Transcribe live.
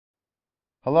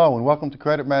Hello and welcome to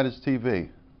CreditMatters TV,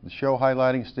 the show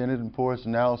highlighting Standard & Poor's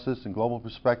analysis and global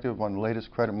perspective on the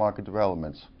latest credit market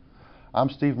developments. I'm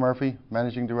Steve Murphy,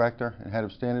 Managing Director and Head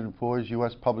of Standard & Poor's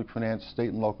U.S. Public Finance State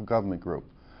and Local Government Group,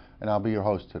 and I'll be your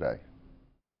host today.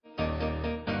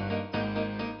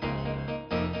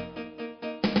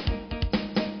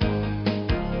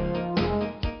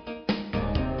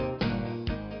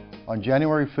 On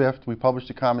January 5th, we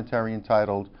published a commentary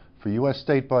entitled, "For U.S.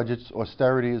 State Budgets,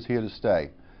 Austerity is Here to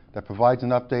Stay," that provides an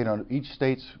update on each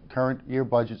state's current year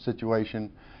budget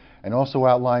situation and also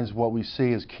outlines what we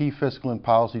see as key fiscal and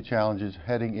policy challenges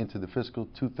heading into the fiscal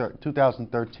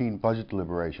 2013 budget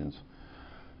deliberations.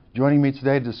 Joining me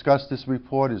today to discuss this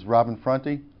report is Robin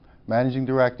Prunty, Managing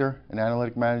Director and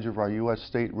Analytic Manager of our U.S.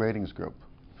 State Ratings Group.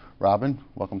 Robin,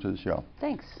 welcome to the show.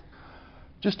 Thanks.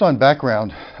 Just on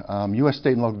background, U.S.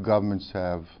 state and local governments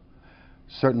have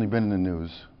certainly been in the news,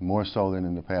 more so than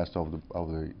in the past over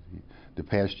the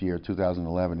past year,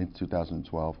 2011 into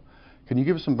 2012. Can you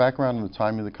give us some background on the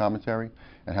timing of the commentary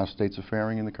and how states are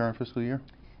faring in the current fiscal year?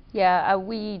 Yeah,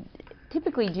 we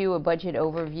typically do a budget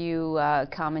overview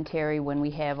commentary when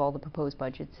we have all the proposed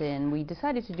budgets in. We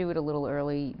decided to do it a little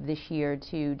early this year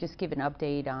to just give an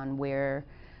update on where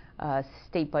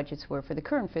state budgets were for the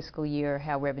current fiscal year,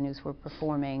 how revenues were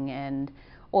performing, and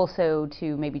also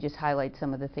to maybe just highlight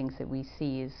some of the things that we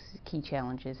see as key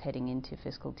challenges heading into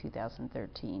fiscal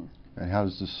 2013. And how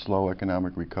does this slow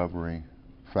economic recovery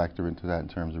factor into that in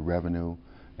terms of revenue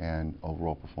and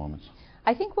overall performance?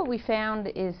 I think what we found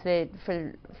is that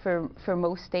for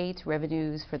most states,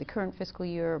 revenues for the current fiscal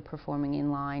year are performing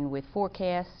in line with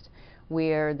forecast.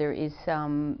 Where there is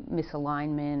some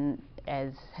misalignment,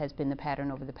 as has been the pattern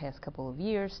over the past couple of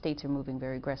years, states are moving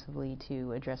very aggressively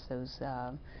to address those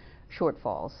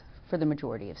shortfalls for the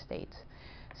majority of states.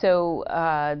 So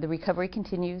the recovery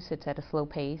continues. It's at a slow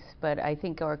pace, but I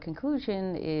think our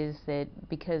conclusion is that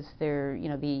because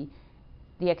the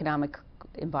economic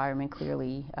environment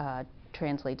clearly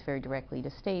translates very directly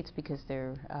to states because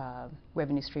their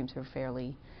revenue streams are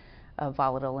fairly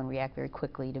volatile and react very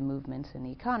quickly to movements in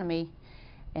the economy,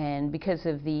 and because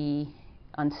of the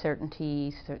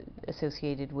uncertainties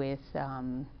associated with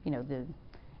the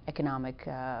economic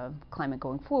climate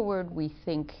going forward, we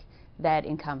think that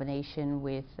in combination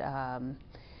with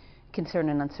concern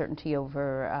and uncertainty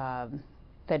over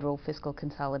federal fiscal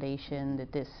consolidation,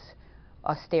 that this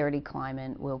austerity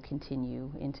climate will continue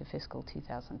into fiscal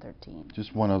 2013.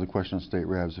 Just one other question on state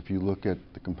revs. If you look at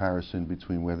the comparison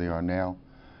between where they are now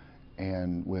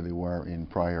and where they were in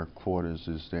prior quarters,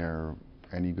 is there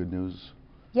any good news?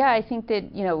 Yeah, I think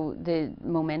that the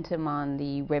momentum on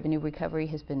the revenue recovery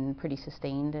has been pretty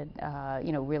sustained,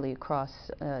 really across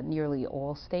nearly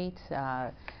all states.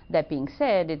 That being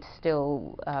said, it's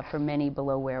still for many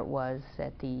below where it was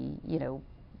at the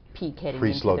peak heading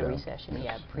into the recession. Yes.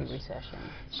 Yeah, pre-recession.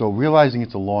 So realizing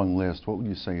it's a long list, what would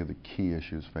you say are the key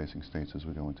issues facing states as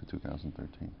we go into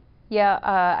 2013? Yeah,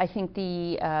 I think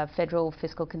the federal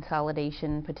fiscal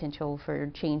consolidation potential for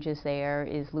changes there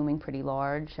is looming pretty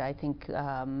large. I think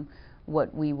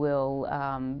what we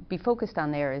will be focused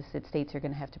on there is that states are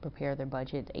going to have to prepare their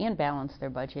budget and balance their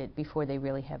budget before they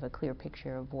really have a clear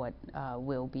picture of what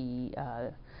will be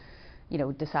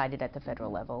decided at the federal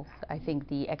level. I think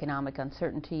the economic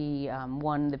uncertainty,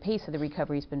 the pace of the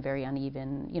recovery has been very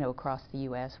uneven, across the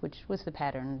U.S., which was the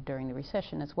pattern during the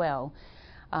recession as well.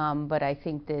 But I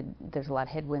think that there's a lot of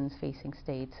headwinds facing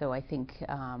states, so I think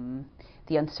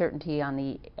the uncertainty on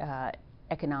the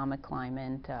economic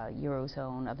climate,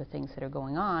 Eurozone, other things that are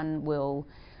going on will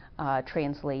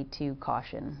translate to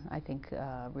caution, I think,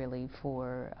 really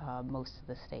for most of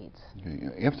the states.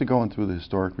 Okay. After going through the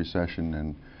historic recession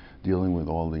and dealing with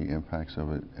all the impacts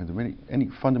of it, are there any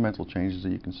fundamental changes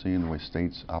that you can see in the way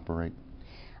states operate?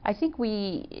 I think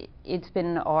it's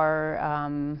been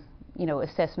our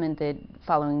assessment that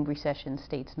following recession,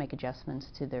 states make adjustments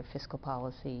to their fiscal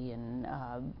policy and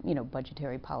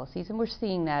budgetary policies, and we're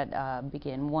seeing that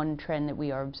begin. One trend that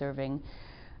we are observing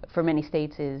for many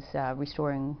states is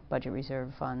restoring budget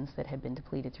reserve funds that had been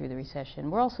depleted through the recession.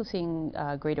 We're also seeing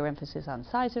greater emphasis on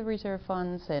size of reserve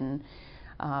funds and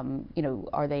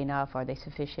are they enough? Are they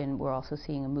sufficient? We're also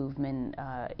seeing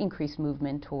a increased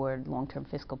movement toward long-term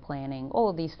fiscal planning. All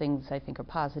of these things, I think, are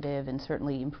positive, and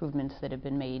certainly improvements that have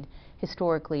been made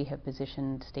historically have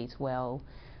positioned states well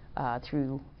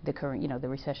through the current, the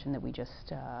recession that we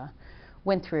just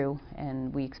went through,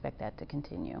 and we expect that to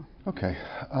continue. Okay.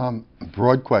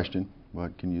 Broad question,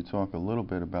 but can you talk a little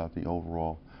bit about the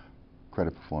overall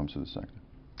credit performance of the sector?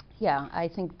 Yeah, I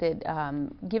think that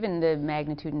given the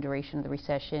magnitude and duration of the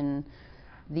recession,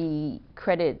 the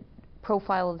credit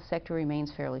profile of the sector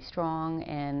remains fairly strong,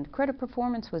 and credit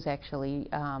performance was actually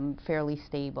fairly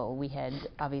stable. We had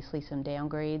obviously some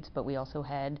downgrades, but we also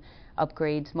had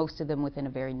upgrades, most of them within a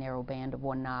very narrow band of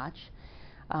one notch.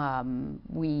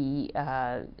 We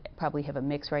probably have a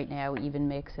mix right now, even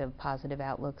mix of positive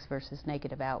outlooks versus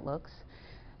negative outlooks.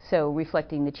 So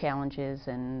reflecting the challenges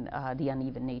and the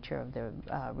uneven nature of the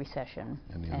recession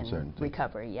and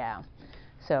recovery, yeah.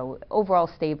 So overall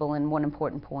stable, and one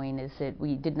important point is that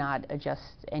we did not adjust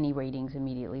any ratings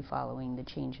immediately following the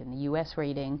change in the U.S.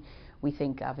 rating. We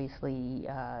think obviously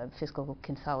fiscal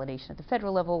consolidation at the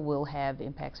federal level will have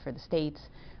impacts for the states,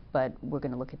 but we're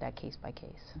going to look at that case by case.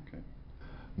 Okay.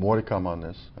 More to come on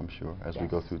this, I'm sure, as we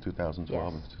Yes. go through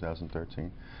 2012 Yes. and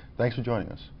 2013. Thanks for joining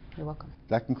us. You're welcome.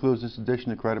 That concludes this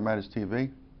edition of Credit Matters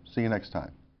TV. See you next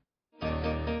time.